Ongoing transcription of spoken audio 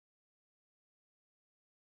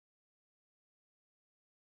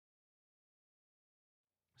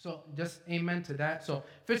So just amen to that. So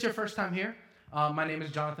if it's your first time here, my name is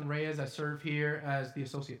Jonathan Reyes. I serve here as the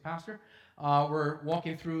associate pastor. We're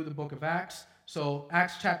walking through the book of Acts. So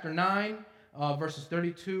Acts chapter 9, verses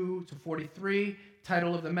 32 to 43.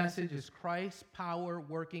 Title of the message is Christ's Power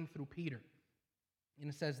Working Through Peter. And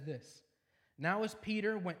it says this: Now as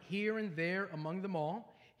Peter went here and there among them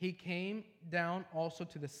all, he came down also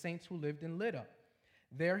to the saints who lived in Lydda.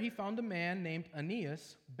 There he found a man named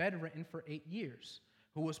Aeneas, bedridden for 8 years,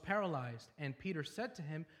 who was paralyzed. And Peter said to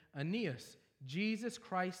him, Aeneas, Jesus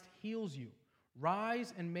Christ heals you.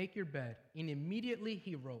 Rise and make your bed. And immediately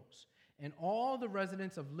he rose. And all the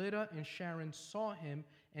residents of Lydda and Sharon saw him,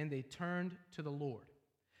 and they turned to the Lord.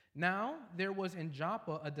 Now there was in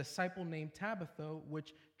Joppa a disciple named Tabitha,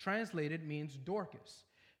 which translated means Dorcas.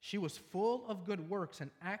 She was full of good works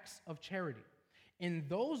and acts of charity. In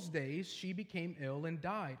those days she became ill and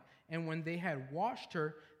died, and when they had washed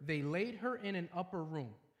her, they laid her in an upper room.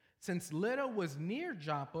 Since Lydda was near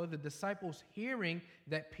Joppa, the disciples, hearing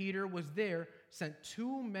that Peter was there, sent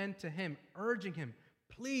 2 men to him, urging him,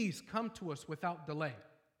 Please come to us without delay.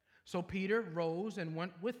 So Peter rose and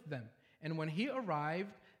went with them, and when he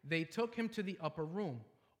arrived, they took him to the upper room.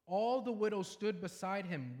 All the widows stood beside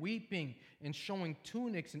him, weeping and showing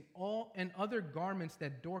tunics and other garments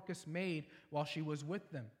that Dorcas made while she was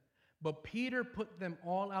with them. But Peter put them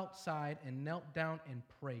all outside and knelt down and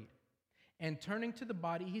prayed. And turning to the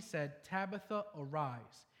body, he said, Tabitha,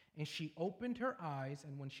 arise. And she opened her eyes,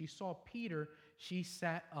 and when she saw Peter, she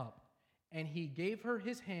sat up. And he gave her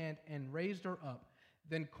his hand and raised her up.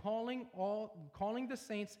 Then calling the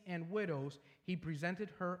saints and widows, he presented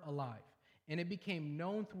her alive. And it became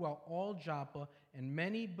known throughout all Joppa, and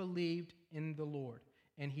many believed in the Lord.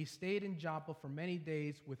 And he stayed in Joppa for many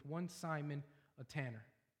days with one Simon, a tanner.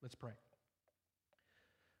 Let's pray.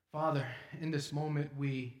 Father, in this moment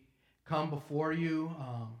we come before you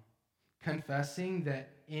confessing that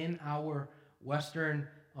in our Western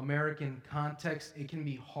American context, it can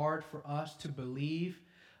be hard for us to believe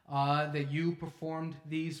that you performed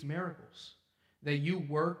these miracles, that you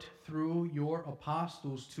worked through your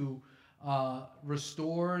apostles to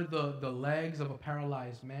restore the legs of a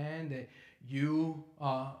paralyzed man, that you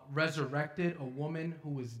resurrected a woman who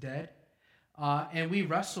was dead. And we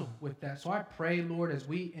wrestle with that. So I pray, Lord, as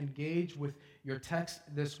we engage with your text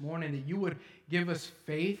this morning, that you would give us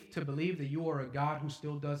faith to believe that you are a God who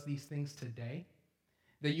still does these things today,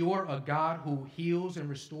 that you are a God who heals and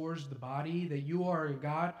restores the body, that you are a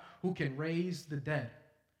God who can raise the dead.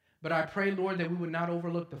 But I pray, Lord, that we would not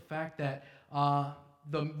overlook the fact that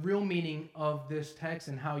the real meaning of this text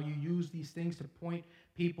and how you use these things to point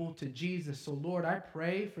people to Jesus. So, Lord, I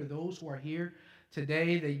pray for those who are here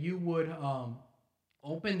today that you would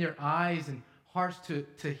open their eyes and hearts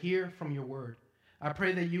to hear from your word. I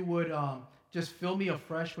pray that you would just fill me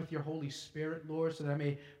afresh with your Holy Spirit, Lord, so that I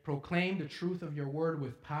may proclaim the truth of your word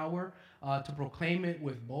with power, to proclaim it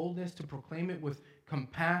with boldness, to proclaim it with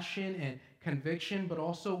compassion and conviction, but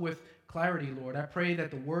also with clarity, Lord. I pray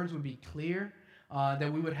that the words would be clear,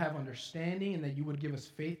 that we would have understanding, and that you would give us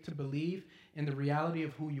faith to believe in the reality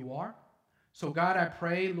of who you are. So, God, I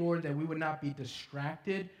pray, Lord, that we would not be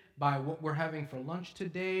distracted by what we're having for lunch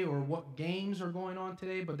today or what games are going on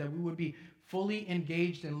today, but that we would be fully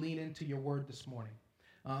engaged and lean into your word this morning.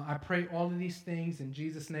 I pray all of these things in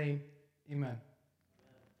Jesus' name. Amen.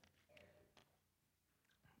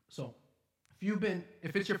 So,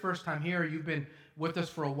 if it's your first time here, you've been with us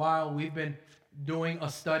for a while, we've been doing a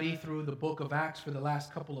study through the book of Acts for the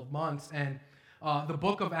last couple of months, and the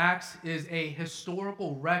book of Acts is a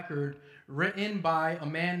historical record written by a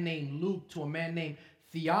man named Luke to a man named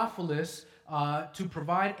Theophilus to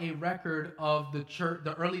provide a record of the church,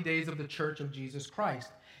 the early days of the Church of Jesus Christ.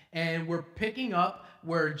 And we're picking up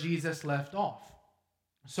where Jesus left off.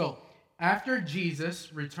 So, after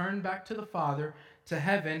Jesus returned back to the Father, to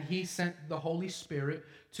heaven, he sent the Holy Spirit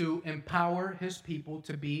to empower his people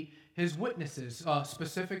to be his witnesses,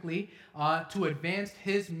 specifically to advance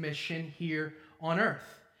his mission here on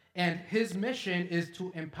earth. And his mission is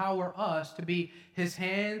to empower us to be his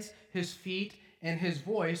hands, his feet, and his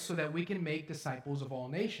voice so that we can make disciples of all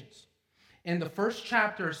nations. In the first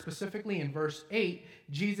chapter, specifically in verse 8,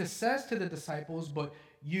 Jesus says to the disciples, But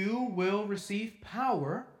you will receive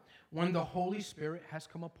power when the Holy Spirit has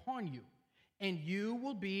come upon you. And you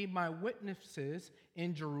will be my witnesses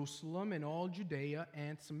in Jerusalem and all Judea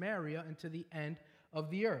and Samaria and to the end of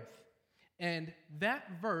the earth. And that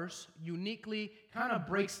verse uniquely kind of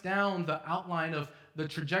breaks down the outline of the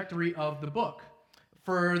trajectory of the book.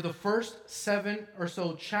 For the first 7 or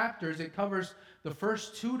so chapters, it covers the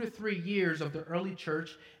first 2 to 3 years of the early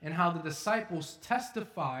church and how the disciples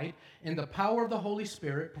testified in the power of the Holy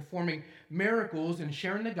Spirit, performing miracles and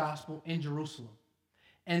sharing the gospel in Jerusalem.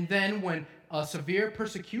 And then when a severe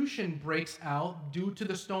persecution breaks out due to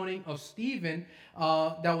the stoning of Stephen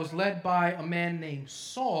that was led by a man named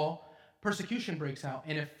Saul, persecution breaks out,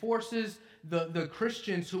 and it forces the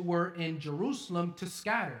Christians who were in Jerusalem to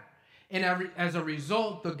scatter. And as a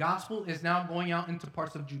result, the gospel is now going out into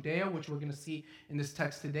parts of Judea, which we're going to see in this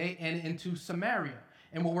text today, and into Samaria.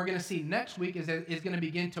 And what we're going to see next week is that it's going to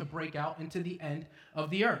begin to break out into the end of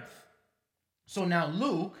the earth. So now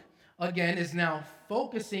Luke, again, is now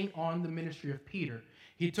focusing on the ministry of Peter.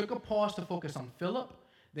 He took a pause to focus on Philip.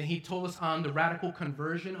 Then he told us on the radical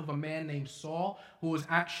conversion of a man named Saul, who was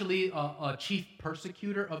actually a chief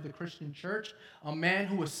persecutor of the Christian church, a man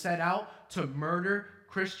who was set out to murder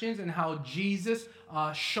Christians, and how Jesus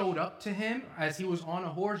showed up to him as he was on a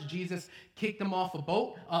horse. Jesus kicked him off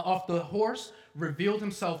the horse, revealed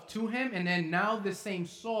himself to him, and then now this same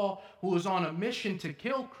Saul, who was on a mission to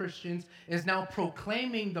kill Christians, is now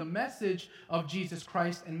proclaiming the message of Jesus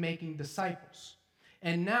Christ and making disciples.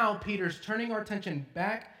 And now Peter's turning our attention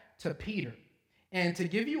back to Peter. And to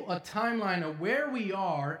give you a timeline of where we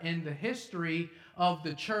are in the history of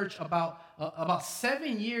the church, about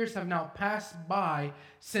 7 years have now passed by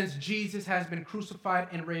since Jesus has been crucified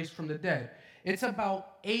and raised from the dead. It's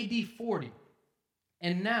about AD 40.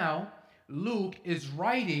 And now Luke is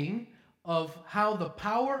writing of how the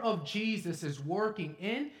power of Jesus is working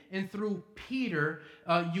in and through Peter,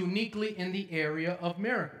 uniquely in the area of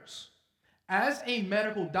miracles. As a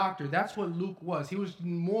medical doctor, that's what Luke was. He was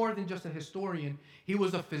more than just a historian. He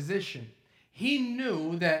was a physician. He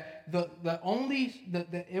knew that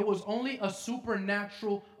it was only a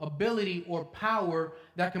supernatural ability or power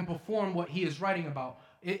that can perform what he is writing about.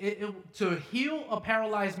 To heal a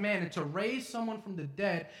paralyzed man and to raise someone from the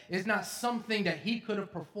dead is not something that he could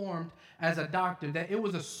have performed as a doctor, that it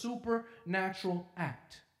was a supernatural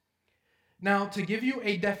act. Now, to give you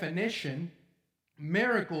a definition,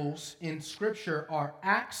 miracles in Scripture are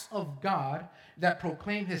acts of God that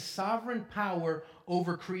proclaim his sovereign power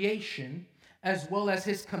over creation, as well as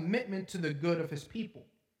his commitment to the good of his people.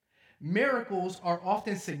 Miracles are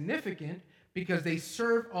often significant because they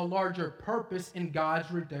serve a larger purpose in God's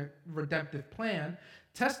redemptive plan,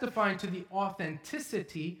 testifying to the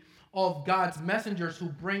authenticity of God's messengers who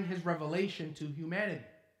bring his revelation to humanity.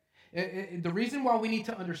 The reason why we need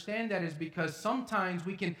to understand that is because sometimes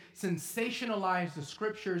we can sensationalize the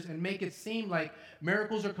scriptures and make it seem like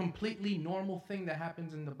miracles are a completely normal thing that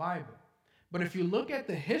happens in the Bible. But if you look at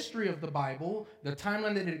the history of the Bible, the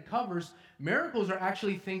timeline that it covers, miracles are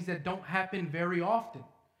actually things that don't happen very often.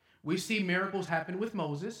 We see miracles happen with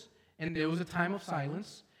Moses, and there was a time of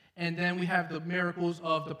silence. And then we have the miracles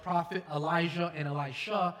of the prophet Elijah and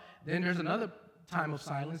Elisha. Then there's another time of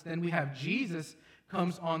silence. Then we have Jesus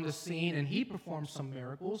comes on the scene and he performs some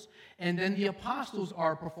miracles, and then the apostles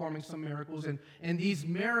are performing some miracles, and these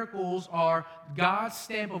miracles are God's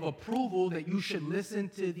stamp of approval that you should listen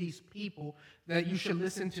to these people, that you should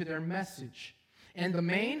listen to their message. And the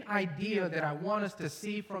main idea that I want us to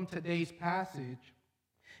see from today's passage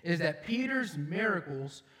is that Peter's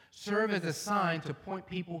miracles serve as a sign to point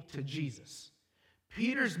people to Jesus.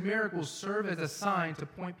 Peter's miracles serve as a sign to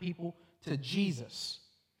point people to Jesus.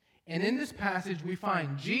 And in this passage, we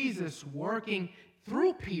find Jesus working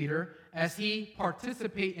through Peter as he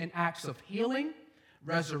participates in acts of healing,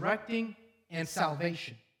 resurrecting, and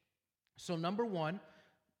salvation. So number one,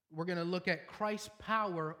 we're going to look at Christ's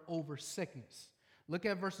power over sickness. Look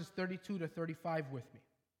at verses 32 to 35 with me.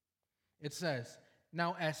 It says,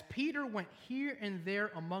 "Now as Peter went here and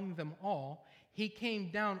there among them all, he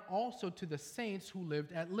came down also to the saints who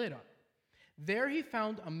lived at Lydda. There he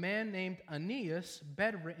found a man named Aeneas,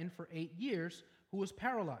 bedridden for 8 years, who was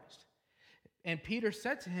paralyzed. And Peter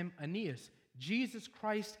said to him, 'Aeneas, Jesus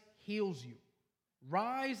Christ heals you.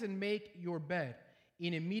 Rise and make your bed.'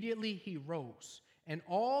 And immediately he rose. And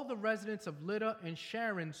all the residents of Lydda and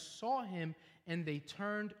Sharon saw him, and they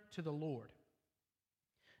turned to the Lord."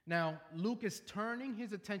 Now, Luke is turning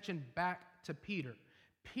his attention back to Peter.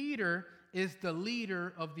 Peter is the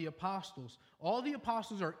leader of the apostles. All the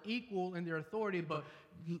apostles are equal in their authority, but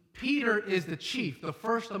Peter is the chief, the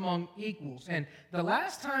first among equals. And the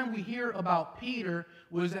last time we hear about Peter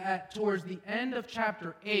was towards the end of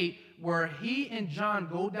chapter 8, where he and John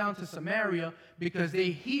go down to Samaria because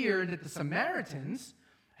they hear that the Samaritans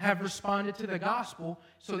have responded to the gospel,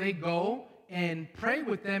 so they go and pray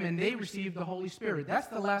with them, and they receive the Holy Spirit. That's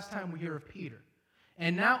the last time we hear of Peter.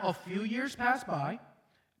 And now a few years pass by.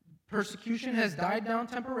 Persecution has died down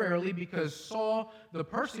temporarily because Saul, the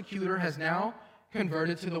persecutor, has now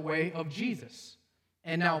converted to the way of Jesus.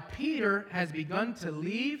 And now Peter has begun to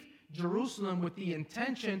leave Jerusalem with the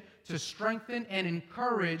intention to strengthen and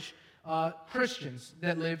encourage Christians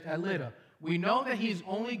that lived at Lydda. We know that he's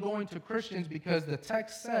only going to Christians because the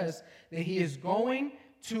text says that he is going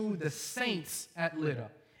to the saints at Lydda.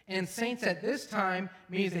 And saints at this time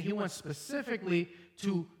means that he went specifically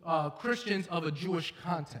to Christians of a Jewish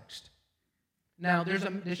context. Now, there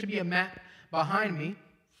should be a map behind me.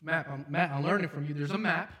 I'm learning from you. There's a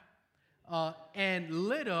map. And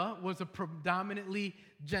Lydda was a predominantly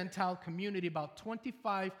Gentile community about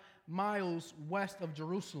 25 miles west of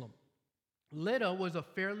Jerusalem. Lydda was a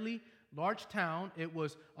fairly large town. It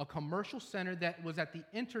was a commercial center that was at the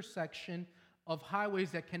intersection of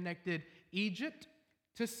highways that connected Egypt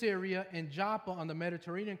to Syria and Joppa on the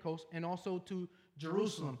Mediterranean coast, and also to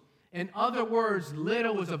Jerusalem. In other words,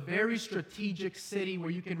 Lydda was a very strategic city where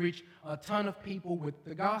you can reach a ton of people with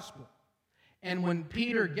the gospel. And when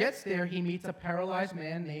Peter gets there, he meets a paralyzed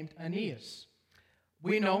man named Aeneas.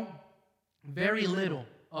 We know very little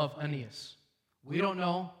of Aeneas. We don't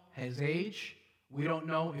know his age. We don't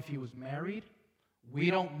know if he was married.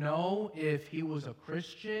 We don't know if he was a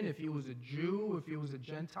Christian, if he was a Jew, if he was a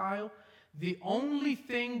Gentile. The only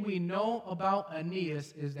thing we know about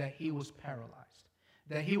Aeneas is that he was paralyzed.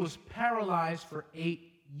 That he was paralyzed for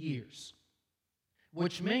 8 years.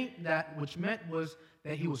 Which meant was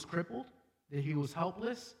that he was crippled, that he was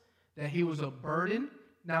helpless, that he was a burden,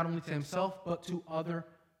 not only to himself, but to other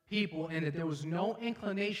people, and that there was no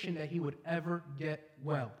inclination that he would ever get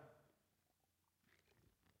well.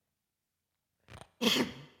 If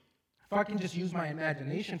I can just use my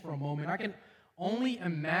imagination for a moment, I can only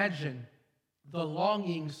imagine the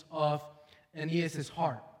longings of Aeneas'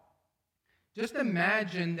 heart. Just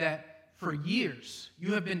imagine that for years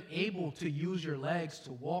you have been able to use your legs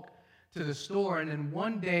to walk to the store, and then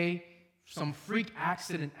one day some freak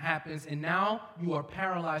accident happens, and now you are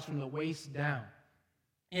paralyzed from the waist down.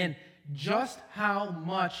 And just how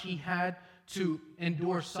much he had to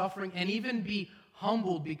endure suffering and even be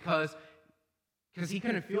humbled because he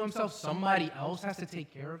couldn't feel himself. Somebody else has to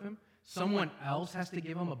take care of him. Someone else has to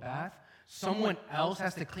give him a bath. Someone else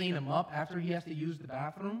has to clean him up after he has to use the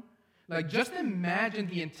bathroom. Like, just imagine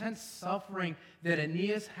the intense suffering that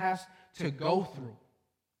Aeneas has to go through.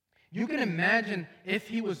 You can imagine if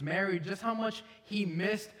he was married, just how much he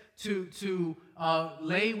missed to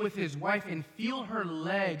lay with his wife and feel her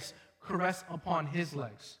legs caress upon his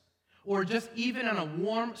legs. Or just even on a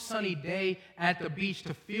warm, sunny day at the beach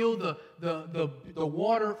to feel the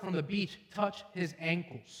water from the beach touch his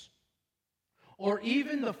ankles. Or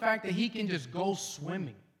even the fact that he can just go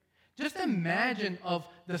swimming. Just imagine of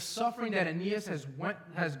the suffering that Aeneas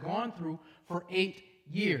has gone through for 8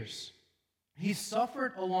 years. He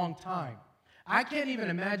suffered a long time. I can't even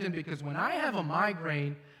imagine, because when I have a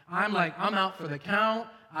migraine, I'm out for the count.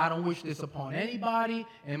 I don't wish this upon anybody.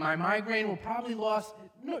 And my migraine will probably last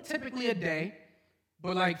typically a day.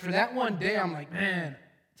 But like for that one day, I'm like, man,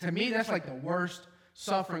 to me, that's like the worst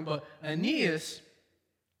suffering. But Aeneas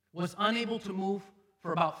was unable to move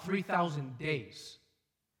for about 3,000 days.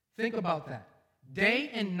 Think about that.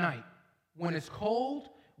 Day and night. When it's cold,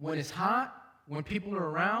 when it's hot, when people are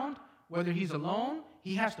around, whether he's alone,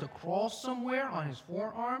 he has to crawl somewhere on his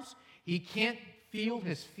forearms. He can't feel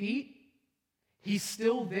his feet. He's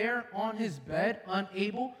still there on his bed,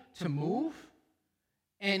 unable to move.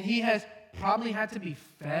 And he has probably had to be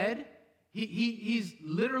fed. He's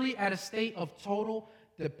literally at a state of total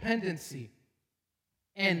dependency.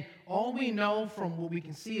 And all we know from what we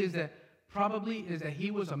can see is that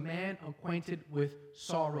he was a man acquainted with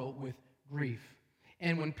sorrow, with grief.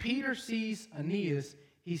 And when Peter sees Aeneas,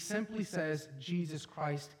 he simply says, Jesus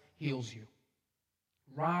Christ heals you.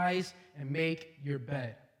 Rise and make your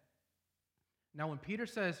bed. Now, when Peter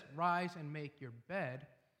says, rise and make your bed,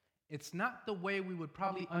 it's not the way we would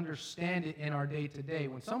probably understand it in our day-to-day.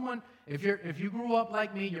 When someone, if you grew up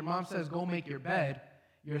like me, your mom says, go make your bed,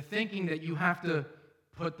 you're thinking that you have to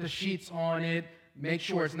put the sheets on it, make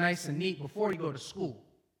sure it's nice and neat before you go to school.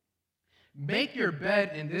 Make your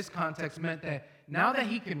bed in this context meant that now that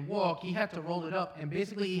he can walk, he had to roll it up, and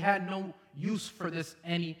basically he had no use for this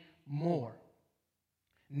anymore.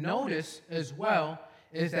 Notice as well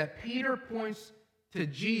is that Peter points to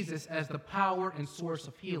Jesus as the power and source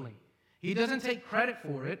of healing. He doesn't take credit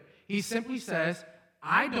for it. He simply says,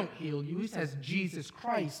 I don't heal you. He says, Jesus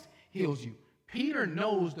Christ heals you. Peter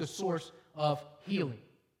knows the source of healing.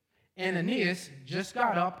 And Aeneas just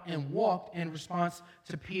got up and walked in response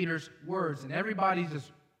to Peter's words. And everybody's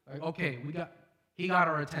just like, okay, he got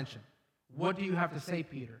our attention. What do you have to say,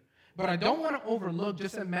 Peter? But I don't want to overlook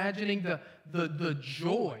just imagining the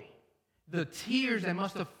joy, the tears that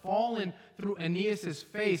must have fallen through Aeneas'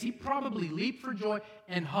 face. He probably leaped for joy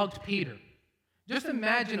and hugged Peter. Just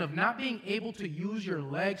imagine of not being able to use your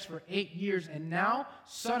legs for 8 years, and now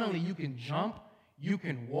suddenly you can jump, you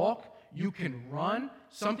can walk, you can run,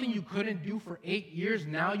 something you couldn't do for 8 years.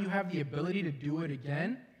 Now you have the ability to do it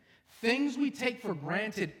again. Things we take for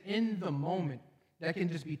granted in the moment that can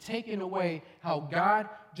just be taken away, how God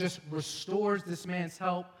just restores this man's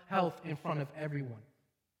health in front of everyone.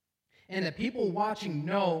 And that people watching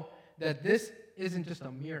know that this isn't just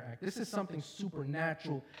a mere act. This is something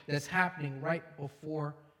supernatural that's happening right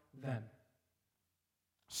before them.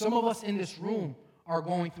 Some of us in this room are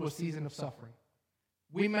going through a season of suffering.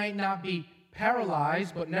 We might not be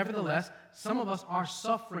paralyzed, but nevertheless, some of us are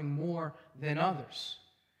suffering more than others.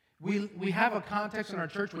 We have a context in our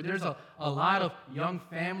church where there's a lot of young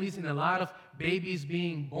families and a lot of babies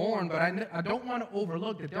being born, but I don't want to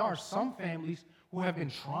overlook that there are some families who have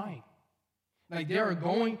been trying. Like they are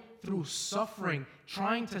going through suffering,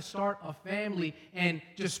 trying to start a family and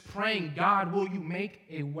just praying, God, will you make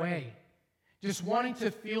a way? Just wanting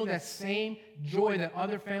to feel that same joy that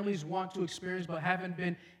other families want to experience but haven't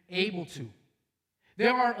been able to.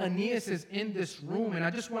 There are Aeneases in this room, and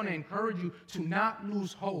I just want to encourage you to not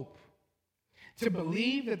lose hope. To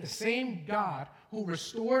believe that the same God who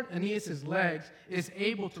restored Aeneas' legs is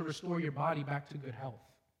able to restore your body back to good health.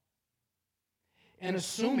 And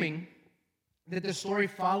assuming that the story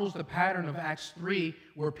follows the pattern of Acts 3,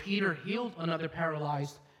 where Peter healed another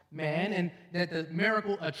paralyzed man, and that the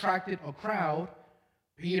miracle attracted a crowd,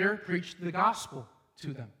 Peter preached the gospel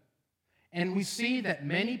to them. And we see that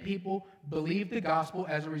many people believed the gospel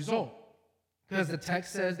as a result, because the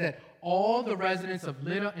text says that all the residents of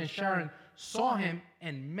Lydda and Sharon saw him,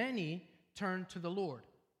 and many turned to the Lord.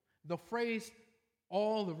 The phrase,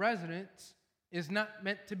 all the residents, is not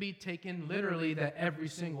meant to be taken literally that every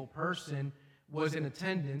single person was in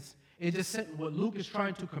attendance. It just said, what Luke is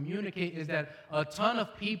trying to communicate is that a ton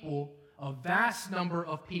of people, a vast number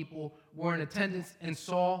of people, were in attendance and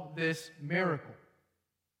saw this miracle,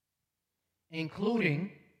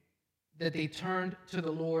 including that they turned to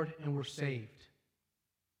the Lord and were saved.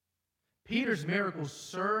 Peter's miracles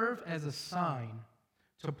served as a sign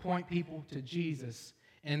to point people to Jesus,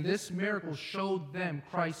 and this miracle showed them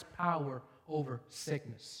Christ's power over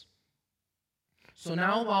sickness. So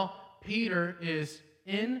now while Peter is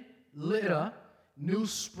in Lydda,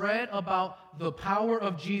 news spread about the power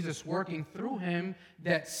of Jesus working through him,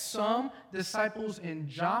 that some disciples in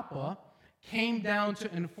Joppa came down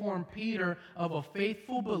to inform Peter of a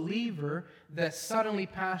faithful believer that suddenly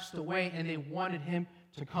passed away, and they wanted him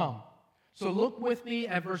to come. So look with me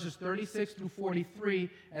at verses 36 through 43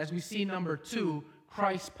 as we see number 2,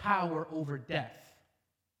 Christ's power over death.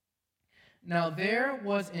 Now there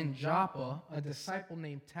was in Joppa a disciple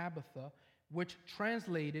named Tabitha, which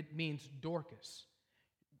translated means Dorcas.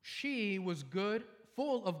 She was good,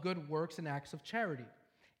 full of good works and acts of charity.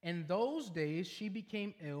 In those days she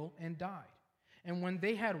became ill and died. And when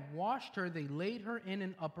they had washed her, they laid her in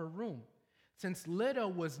an upper room. Since Lydda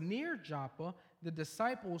was near Joppa, the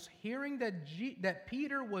disciples, hearing that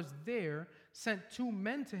Peter was there, sent 2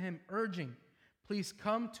 men to him, urging, "Please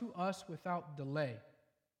come to us without delay."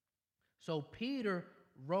 So Peter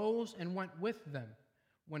rose and went with them.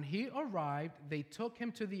 When he arrived, they took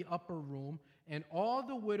him to the upper room, and all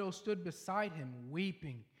the widows stood beside him,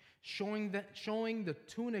 weeping, showing the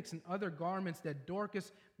tunics and other garments that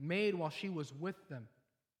Dorcas made while she was with them.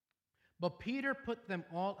 But Peter put them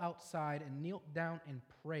all outside and knelt down and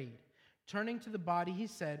prayed. Turning to the body, he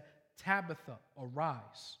said, "Tabitha,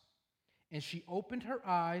 arise." And she opened her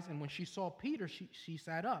eyes, and when she saw Peter, she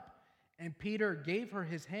sat up. And Peter gave her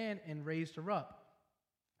his hand and raised her up.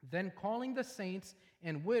 Then calling the saints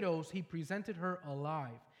and widows, he presented her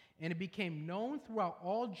alive. And it became known throughout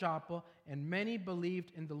all Joppa, and many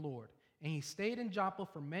believed in the Lord. And he stayed in Joppa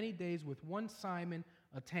for many days with one Simon,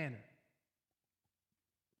 a tanner.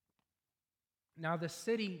 Now the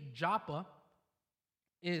city Joppa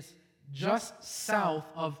is just south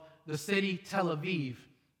of the city Tel Aviv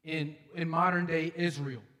in modern-day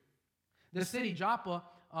Israel. The city Joppa,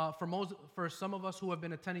 for some of us who have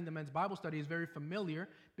been attending the men's Bible study, is very familiar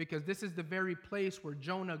because this is the very place where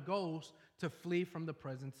Jonah goes to flee from the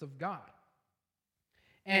presence of God.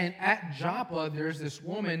 And at Joppa, there's this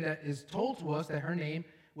woman that is told to us that her name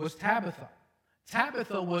was Tabitha.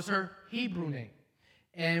 Tabitha was her Hebrew name,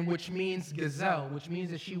 and which means gazelle, which means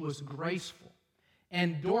that she was graceful.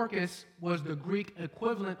 And Dorcas was the Greek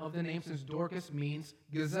equivalent of the name, since Dorcas means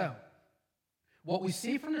gazelle. What we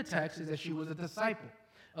see from the text is that she was a disciple.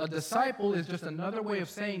 A disciple is just another way of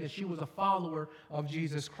saying that she was a follower of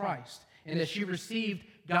Jesus Christ and that she received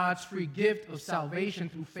God's free gift of salvation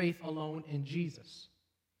through faith alone in Jesus.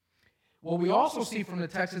 What we also see from the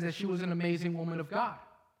text is that she was an amazing woman of God.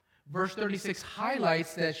 Verse 36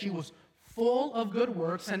 highlights that she was full of good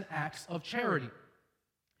works and acts of charity.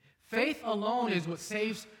 Faith alone is what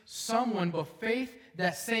saves someone, but faith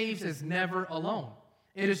that saves is never alone.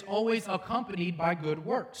 It is always accompanied by good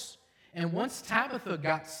works. And once Tabitha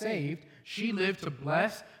got saved, she lived to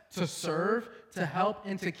bless, to serve, to help,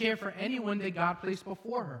 and to care for anyone that God placed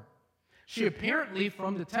before her. She apparently,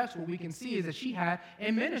 from the text, what we can see is that she had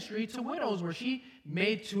a ministry to widows where she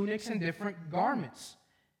made tunics and different garments.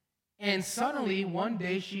 And suddenly, one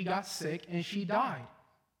day, she got sick and she died.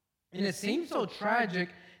 And it seems so tragic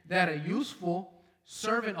that a useful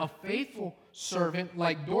servant, a faithful servant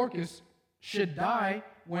like Dorcas, should die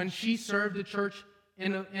when she served the church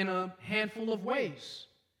in a handful of ways.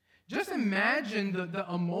 Just imagine the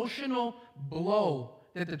emotional blow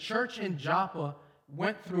that the church in Joppa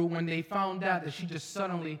went through when they found out that she just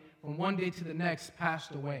suddenly, from one day to the next,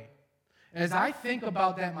 passed away. As I think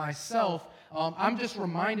about that myself, I'm just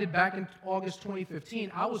reminded back in August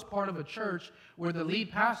 2015, I was part of a church where the lead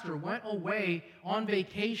pastor went away on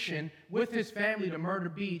vacation with his family to Myrtle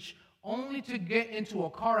Beach, only to get into a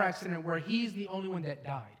car accident where he's the only one that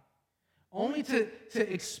died. Only to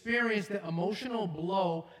experience the emotional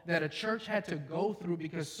blow that a church had to go through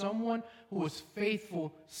because someone who was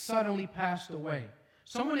faithful suddenly passed away.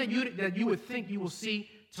 Someone that you would think you will see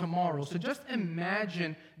tomorrow. So just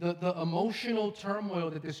imagine the emotional turmoil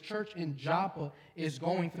that this church in Joppa is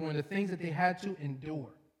going through and the things that they had to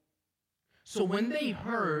endure. So when they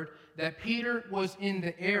heard that Peter was in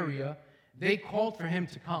the area, they called for him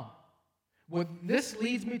to come. What this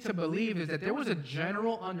leads me to believe is that there was a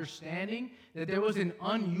general understanding that there was an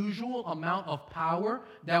unusual amount of power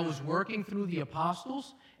that was working through the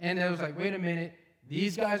apostles, and it was like, wait a minute,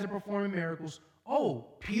 these guys are performing miracles. Oh,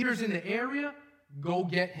 Peter's in the area? Go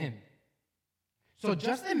get him. So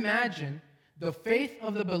just imagine the faith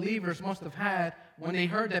of the believers must have had when they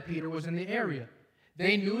heard that Peter was in the area.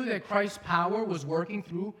 They knew that Christ's power was working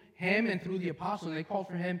through him and through the apostles, and they called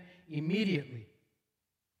for him immediately.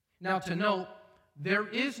 Now, to note, there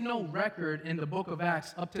is no record in the book of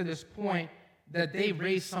Acts up to this point that they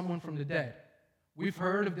raised someone from the dead. We've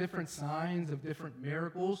heard of different signs, of different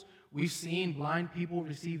miracles. We've seen blind people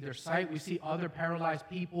receive their sight. We see other paralyzed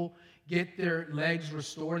people get their legs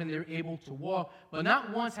restored and they're able to walk. But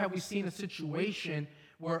not once have we seen a situation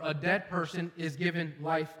where a dead person is given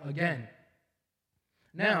life again.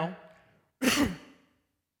 Now,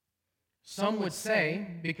 some would say,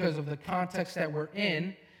 because of the context that we're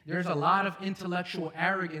in, there's a lot of intellectual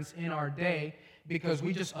arrogance in our day because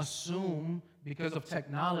we just assume, because of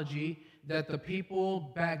technology, that the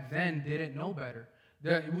people back then didn't know better.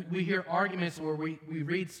 We hear arguments where we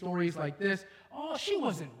read stories like this. Oh, she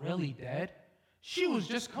wasn't really dead. She was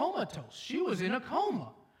just comatose. She was in a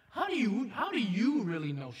coma. How do you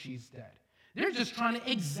really know she's dead? They're just trying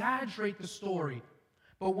to exaggerate the story.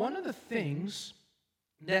 But one of the things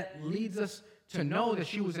that leads us to know that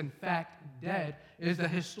she was in fact dead is the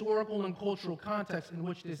historical and cultural context in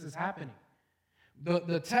which this is happening.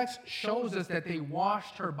 The text shows us that they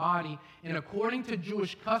washed her body, and according to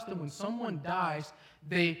Jewish custom, when someone dies,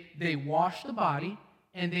 they wash the body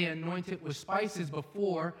and they anoint it with spices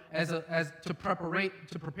before to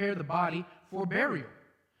prepare the body for burial.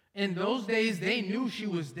 In those days, they knew she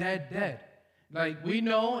was dead. Like, we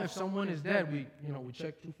know if someone is dead, we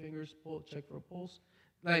check 2 fingers, check for a pulse.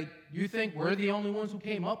 Like, you think we're the only ones who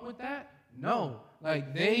came up with that? No.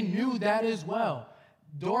 Like, they knew that as well.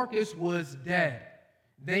 Dorcas was dead.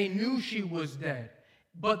 They knew she was dead.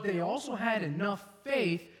 But they also had enough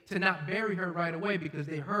faith to not bury her right away because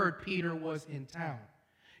they heard Peter was in town.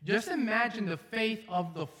 Just imagine the faith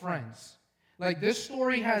of the friends. Like, this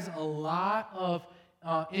story has a lot of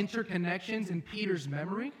interconnections in Peter's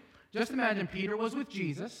memory. Just imagine Peter was with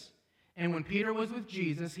Jesus. And when Peter was with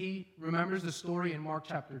Jesus, he remembers the story in Mark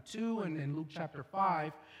chapter 2 and in Luke chapter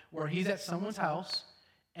 5, where he's at someone's house,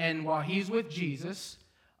 and while he's with Jesus,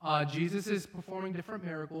 Jesus is performing different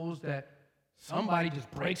miracles that somebody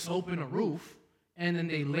just breaks open a roof, and then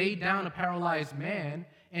they lay down a paralyzed man,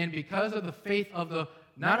 and because of the faith of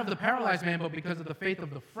not of the paralyzed man, but because of the faith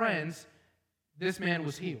of the friends, this man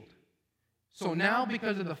was healed. So now,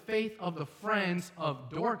 because of the faith of the friends of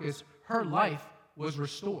Dorcas, her life was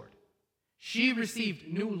restored. She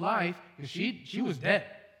received new life because she was dead.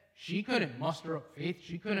 She couldn't muster up faith.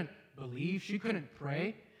 She couldn't believe. She couldn't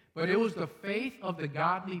pray. But it was the faith of the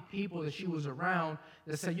godly people that she was around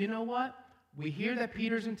that said, you know what? We hear that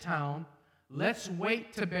Peter's in town. Let's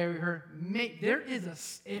wait to bury her. If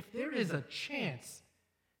there is a chance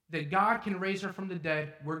that God can raise her from the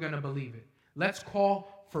dead, we're going to believe it. Let's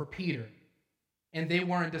call for Peter. And they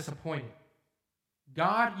weren't disappointed.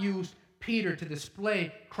 God used Peter to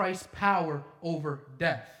display Christ's power over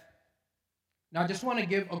death. Now, I just want to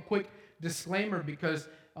give a quick disclaimer because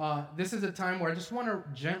this is a time where I just want to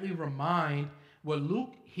gently remind what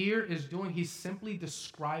Luke here is doing. He's simply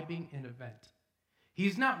describing an event.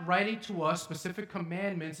 He's not writing to us specific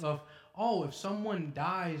commandments of, oh, if someone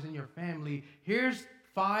dies in your family, here's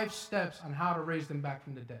 5 steps on how to raise them back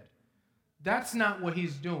from the dead. That's not what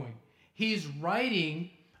he's doing. He's writing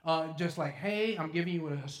just like, hey, I'm giving you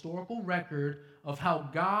a historical record of how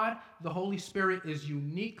God, the Holy Spirit, is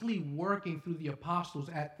uniquely working through the apostles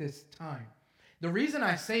at this time. The reason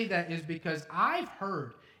I say that is because I've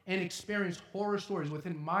heard and experienced horror stories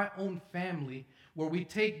within my own family where we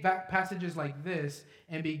take back passages like this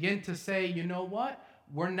and begin to say, you know what?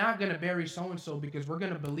 We're not going to bury so-and-so because we're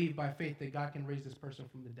going to believe by faith that God can raise this person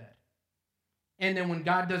from the dead. And then when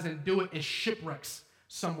God doesn't do it, it shipwrecks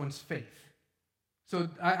someone's faith. So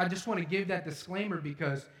I just want to give that disclaimer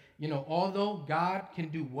because, although God can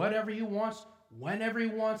do whatever he wants, whenever he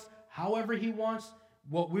wants, however he wants,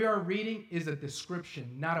 what we are reading is a description,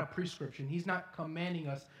 not a prescription. He's not commanding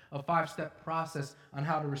us a 5-step process on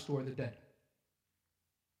how to restore the dead.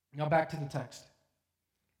 Now back to the text.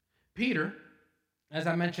 Peter, as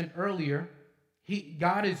I mentioned earlier,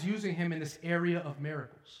 God is using him in this area of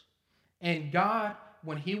miracles. And God,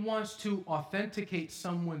 when he wants to authenticate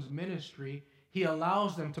someone's ministry, he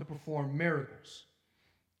allows them to perform miracles.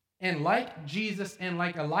 And like Jesus and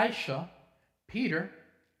like Elisha, Peter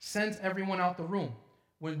sends everyone out the room.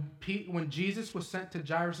 When Jesus was sent to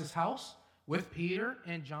Jairus' house with Peter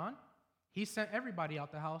and John, he sent everybody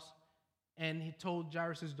out the house and he told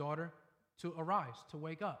Jairus' daughter to arise, to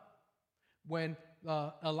wake up. When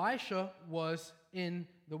Elisha was in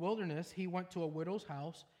the wilderness, he went to a widow's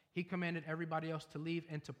house. He commanded everybody else to leave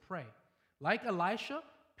and to pray. Like Elisha,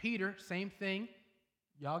 Peter, same thing.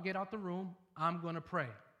 Y'all get out the room. I'm going to pray.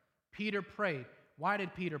 Peter prayed. Why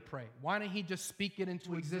did Peter pray? Why didn't he just speak it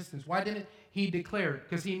into existence? Why didn't he declare it?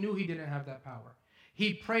 Because he knew he didn't have that power.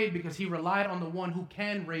 He prayed because he relied on the one who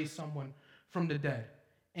can raise someone from the dead.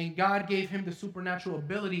 And God gave him the supernatural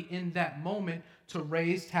ability in that moment to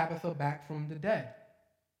raise Tabitha back from the dead.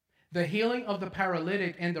 The healing of the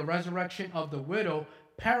paralytic and the resurrection of the widow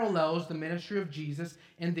parallels the ministry of Jesus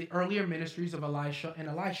and the earlier ministries of Elisha and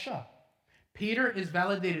Elisha. Peter is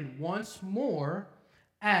validated once more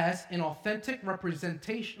as an authentic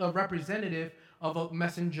representative of a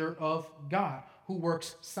messenger of God who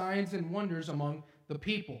works signs and wonders among the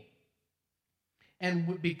people.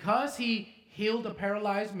 And because he healed a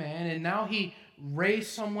paralyzed man and now he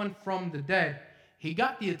raised someone from the dead, he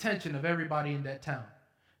got the attention of everybody in that town.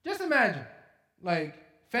 Just imagine,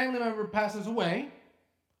 family member passes away,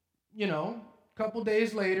 a couple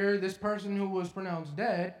days later, this person who was pronounced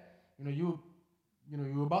dead, you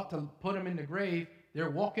were about to put him in the grave. They're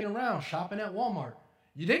walking around shopping at Walmart.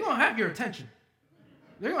 They're going to have your attention.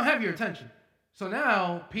 They're going to have your attention. So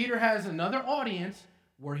now Peter has another audience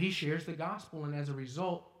where he shares the gospel, and as a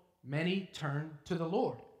result, many turn to the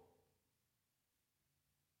Lord.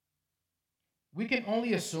 We can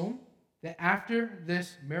only assume that after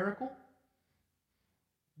this miracle,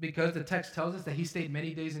 because the text tells us that he stayed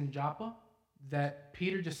many days in Joppa, that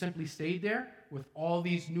Peter just simply stayed there with all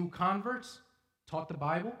these new converts, taught the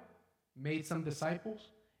Bible, made some disciples,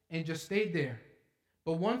 and just stayed there.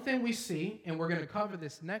 But one thing we see, and we're going to cover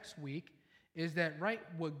this next week, is that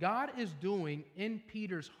what God is doing in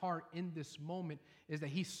Peter's heart in this moment is that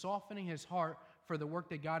he's softening his heart for the work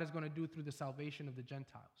that God is going to do through the salvation of the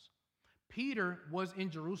Gentiles. Peter was in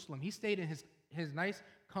Jerusalem. He stayed in his nice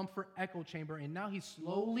comfort echo chamber, and now he's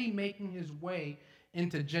slowly making his way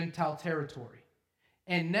into Gentile territory.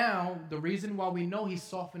 And now, the reason why we know he's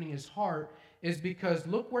softening his heart is because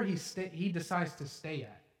look where he decides to stay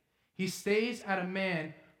at. He stays at a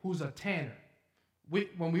man who's a tanner.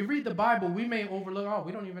 When we read the Bible, we may overlook,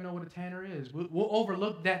 we don't even know what a tanner is. We'll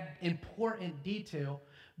overlook that important detail.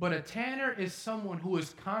 But a tanner is someone who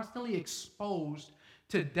is constantly exposed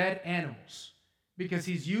to dead animals because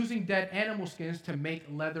he's using dead animal skins to make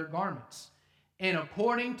leather garments. And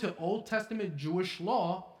according to Old Testament Jewish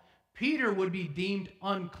law, Peter would be deemed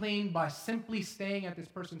unclean by simply staying at this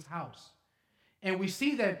person's house. And we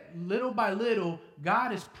see that little by little,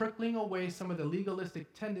 God is prickling away some of the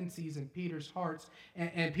legalistic tendencies in Peter's heart,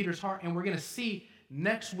 and we're going to see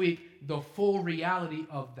next week the full reality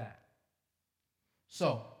of that.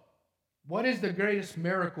 So, what is the greatest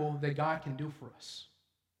miracle that God can do for us?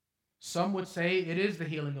 Some would say it is the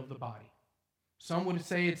healing of the body. Some would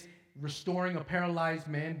say it's restoring a paralyzed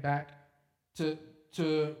man back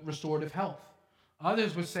to restorative health.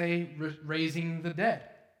 Others would say raising the dead.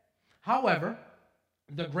 However,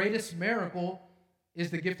 the greatest miracle is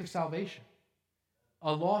the gift of salvation.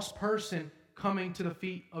 A lost person coming to the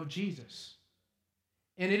feet of Jesus.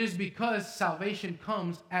 And it is because salvation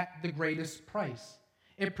comes at the greatest price.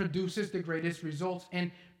 It produces the greatest results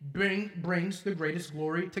and brings the greatest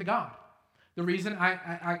glory to God. The reason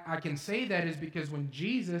I can say that is because when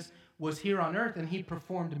Jesus was here on earth and he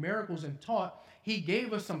performed miracles and taught, he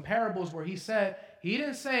gave us some parables where he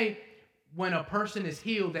didn't say when a person is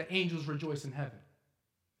healed that angels rejoice in heaven.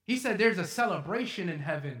 He said there's a celebration in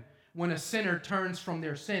heaven when a sinner turns from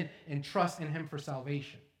their sin and trusts in him for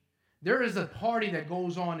salvation. There is a party that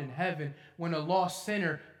goes on in heaven when a lost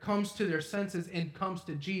sinner comes to their senses and comes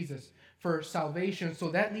to Jesus for salvation. So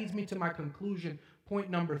that leads me to my conclusion, point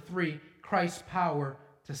number 3, Christ's power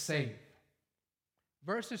to save.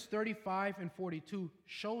 Verses 35 and 42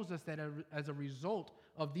 shows us that as a result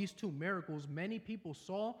of these two miracles, many people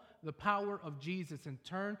saw the power of Jesus and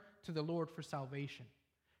turned to the Lord for salvation.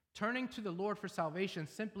 Turning to the Lord for salvation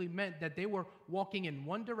simply meant that they were walking in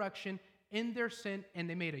one direction in their sin and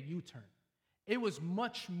they made a U-turn. It was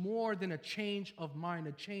much more than a change of mind,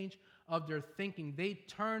 a change of their thinking. They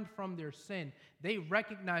turned from their sin. They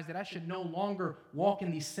recognized that I should no longer walk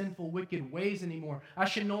in these sinful, wicked ways anymore. I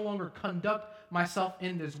should no longer conduct myself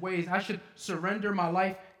in these ways. I should surrender my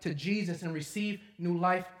life to Jesus and receive new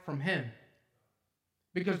life from him.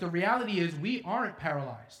 Because the reality is we aren't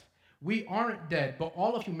paralyzed. We aren't dead, but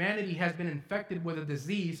all of humanity has been infected with a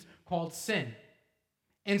disease called sin.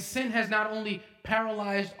 And sin has not only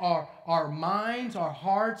paralyzed our minds, our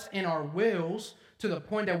hearts, and our wills to the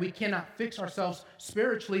point that we cannot fix ourselves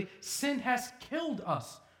spiritually, sin has killed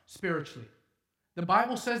us spiritually. The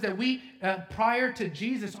Bible says that we, prior to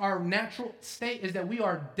Jesus, our natural state is that we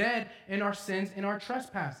are dead in our sins and our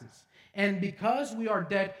trespasses. And because we are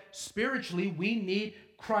dead spiritually, we need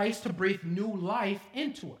Christ to breathe new life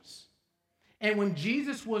into us. And when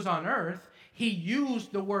Jesus was on earth, he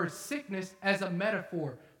used the word sickness as a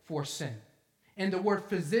metaphor for sin, and the word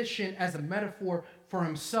physician as a metaphor for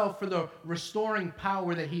himself, for the restoring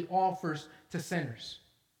power that he offers to sinners.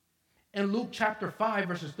 In Luke chapter 5,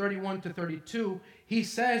 verses 31 to 32, he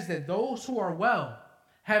says that those who are well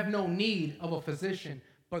have no need of a physician,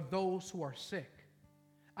 but those who are sick.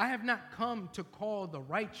 I have not come to call the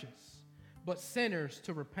righteous, but sinners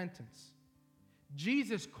to repentance.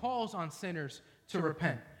 Jesus calls on sinners to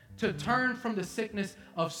repent, to turn from the sickness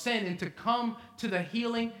of sin and to come to the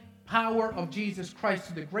healing power of Jesus Christ,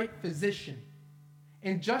 to the great physician.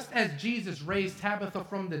 And just as Jesus raised Tabitha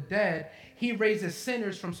from the dead, he raises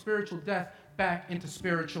sinners from spiritual death back into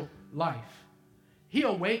spiritual life. He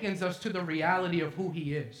awakens us to the reality of who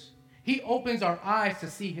he is. He opens our eyes to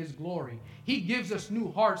see his glory. He gives us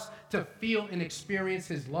new hearts to feel and experience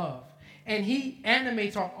his love. And he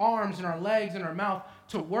animates our arms and our legs and our mouth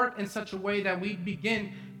to work in such a way that we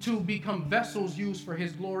begin to become vessels used for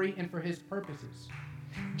his glory and for his purposes.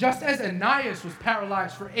 Just as Ananias was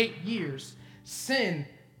paralyzed for 8 years, sin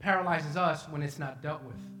paralyzes us when it's not dealt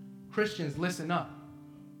with. Christians, listen up.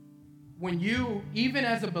 When you, even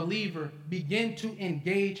as a believer, begin to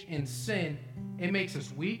engage in sin, it makes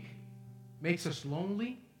us weak, makes us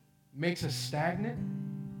lonely, makes us stagnant.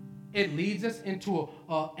 It leads us into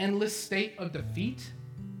an endless state of defeat.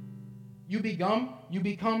 You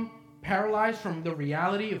become paralyzed from the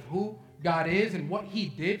reality of who God is and what he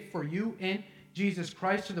did for you in Jesus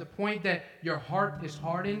Christ, to the point that your heart is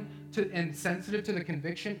hardened and sensitive to the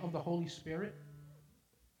conviction of the Holy Spirit.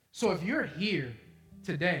 So if you're here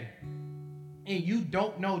today and you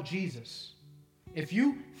don't know Jesus, if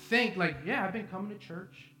you think like, yeah, I've been coming to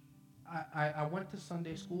church, I went to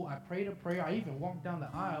Sunday school, I prayed a prayer, I even walked down the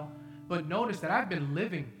aisle, but notice that I've been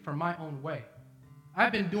living for my own way.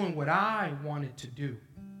 I've been doing what I wanted to do.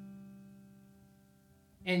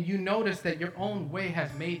 And you notice that your own way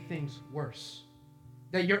has made things worse.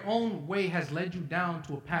 That your own way has led you down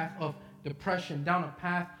to a path of depression, down a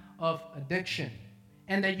path of addiction.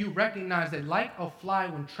 And that you recognize that like a fly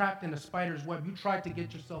when trapped in a spider's web, you tried to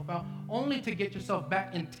get yourself out only to get yourself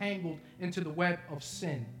back entangled into the web of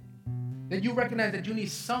sin. That you recognize that you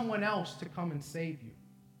need someone else to come and save you.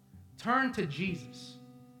 Turn to Jesus.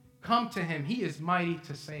 Come to him. He is mighty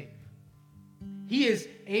to save. He is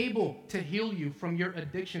able to heal you from your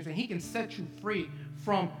addictions, and he can set you free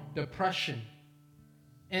from depression.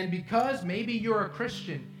 And because maybe you're a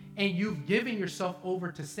Christian and you've given yourself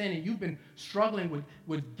over to sin and you've been struggling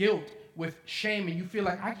with guilt, with shame, and you feel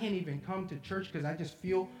like I can't even come to church because I just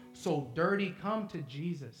feel so dirty, come to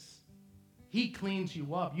Jesus. He cleans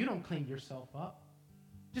you up. You don't clean yourself up.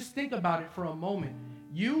 Just think about it for a moment.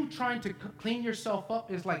 You trying to clean yourself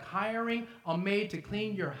up is like hiring a maid to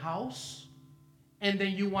clean your house, and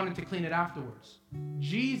then you wanted to clean it afterwards.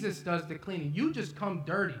 Jesus does the cleaning. You just come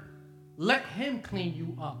dirty. Let him clean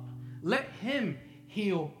you up. Let him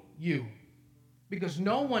heal you. Because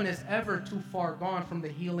no one is ever too far gone from the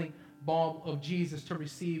healing balm of Jesus to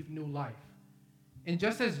receive new life. And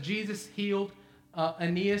just as Jesus healed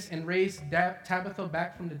Aeneas and raised Tabitha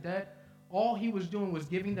back from the dead, all he was doing was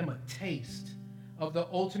giving them a taste of the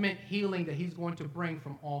ultimate healing that he's going to bring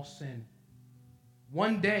from all sin.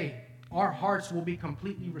 One day, our hearts will be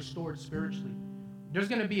completely restored spiritually. There's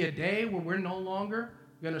going to be a day where we're no longer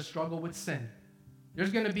going to struggle with sin.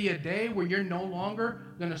 There's going to be a day where you're no longer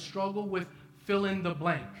going to struggle with fill in the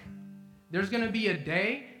blank. There's going to be a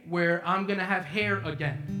day where I'm going to have hair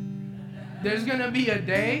again. There's going to be a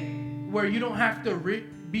day where you don't have to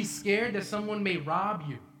be scared that someone may rob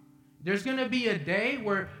you. There's going to be a day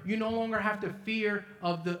where you no longer have to fear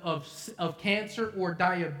of cancer or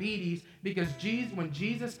diabetes, because when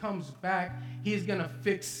Jesus comes back, he's going to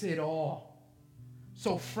fix it all.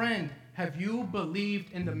 So friend, have you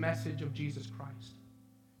believed in the message of Jesus Christ?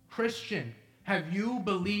 Christian, have you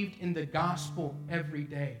believed in the gospel every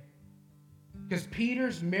day? Because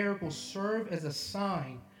Peter's miracles serve as a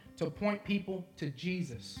sign to point people to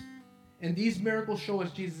Jesus. And these miracles show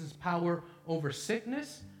us Jesus' power over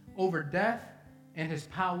sickness, over death, and his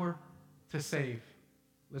power to save.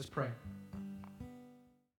 Let's pray.